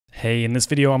Hey, in this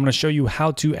video, I'm going to show you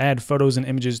how to add photos and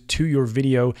images to your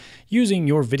video using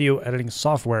your video editing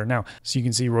software. Now, so you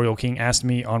can see Royal King asked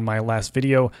me on my last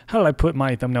video, how did I put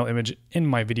my thumbnail image in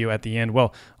my video at the end?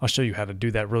 Well, I'll show you how to do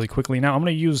that really quickly. Now, I'm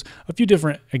going to use a few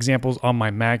different examples on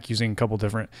my Mac using a couple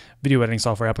different video editing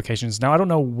software applications. Now, I don't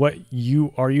know what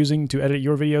you are using to edit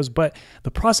your videos, but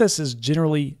the process is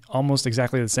generally almost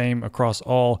exactly the same across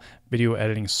all video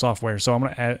editing software. So I'm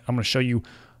going to show you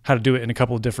how to do it in a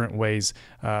couple of different ways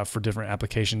for different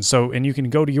applications. So, and you can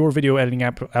go to your video editing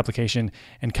application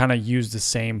and kind of use the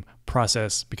same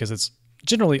process because it's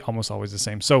generally almost always the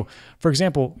same. So for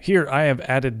example, here I have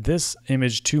added this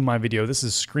image to my video. This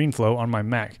is ScreenFlow on my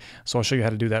Mac. So I'll show you how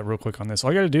to do that real quick on this.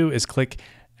 All you gotta do is click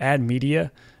Add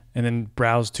Media and then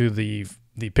browse to the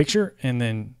picture and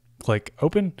then click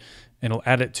Open and it'll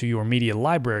add it to your media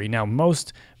library. Now,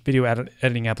 most video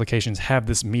editing applications have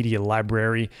this media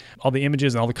library. All the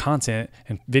images and all the content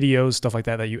and videos, stuff like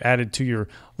that that you added to your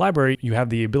library, you have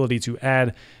the ability to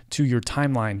add to your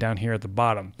timeline down here at the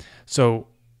bottom. So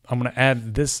I'm going to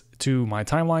add this to my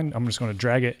timeline. I'm just going to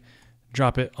drag it,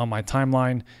 drop it on my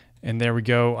timeline, and there we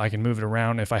go. I can move it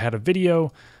around. If I had a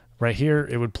video right here,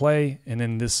 it would play, and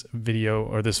then this video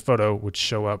or this photo would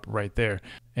show up right there.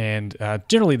 And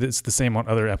generally, it's the same on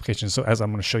other applications, so as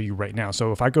I'm going to show you right now.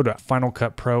 So if I go to Final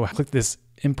Cut Pro, I click this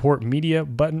Import Media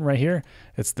button right here.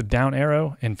 It's the down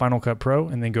arrow in Final Cut Pro,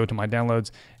 and then go to my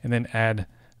downloads, and then add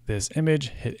this image,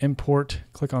 hit Import,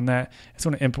 click on that. It's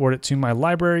going to import it to my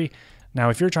library.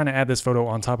 Now, if you're trying to add this photo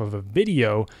on top of a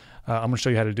video, I'm going to show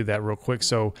you how to do that real quick.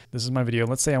 So this is my video.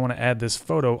 Let's say I want to add this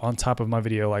photo on top of my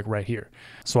video, like right here.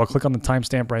 So I'll click on the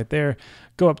timestamp right there,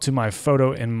 go up to my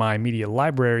photo in my media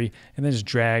library, and then just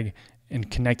drag and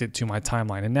connect it to my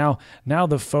timeline. And now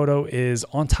the photo is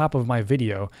on top of my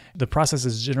video. The process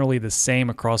is generally the same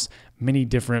across many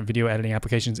different video editing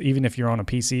applications. Even if you're on a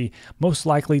PC, most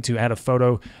likely to add a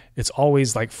photo, it's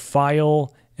always like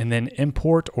File and then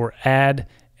Import or Add,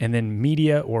 and then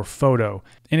Media or Photo.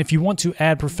 And if you want to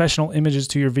add professional images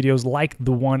to your videos like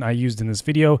the one I used in this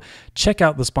video, check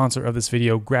out the sponsor of this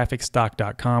video,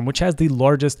 graphicstock.com, which has the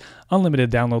largest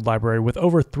unlimited download library with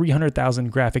over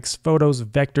 300,000 graphics, photos,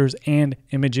 vectors, and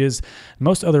images.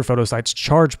 Most other photo sites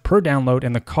charge per download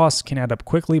and the costs can add up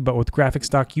quickly, but with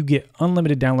Graphicstock, you get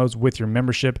unlimited downloads with your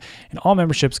membership, and all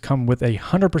memberships come with a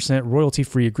 100%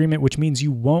 royalty-free agreement, which means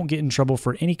you won't get in trouble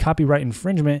for any copyright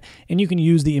infringement, and you can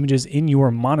use the images in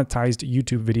your monetized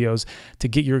YouTube videos. To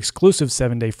get your exclusive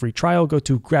 7-day free trial, go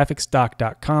to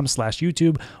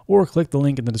graphicstock.com/YouTube or click the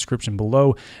link in the description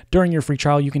below. During your free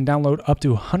trial, you can download up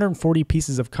to 140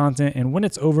 pieces of content, and when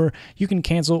it's over, you can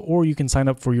cancel or you can sign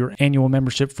up for your annual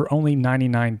membership for only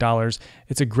 $99.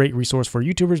 It's a great resource for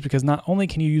YouTubers because not only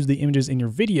can you use the images in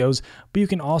your videos, but you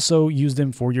can also use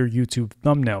them for your YouTube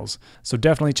thumbnails. So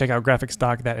definitely check out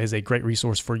Graphicstock. That is a great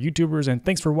resource for YouTubers, and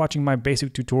thanks for watching my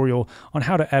basic tutorial on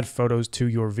how to add photos to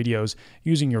your videos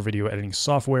using your video editing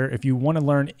software. If you want to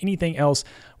learn anything else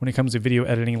when it comes to video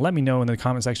editing, let me know in the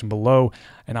comment section below,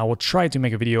 and I will try to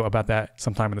make a video about that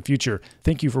sometime in the future.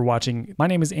 Thank you for watching. My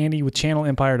name is Andy with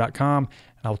channelempire.com, and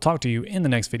I will talk to you in the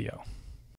next video.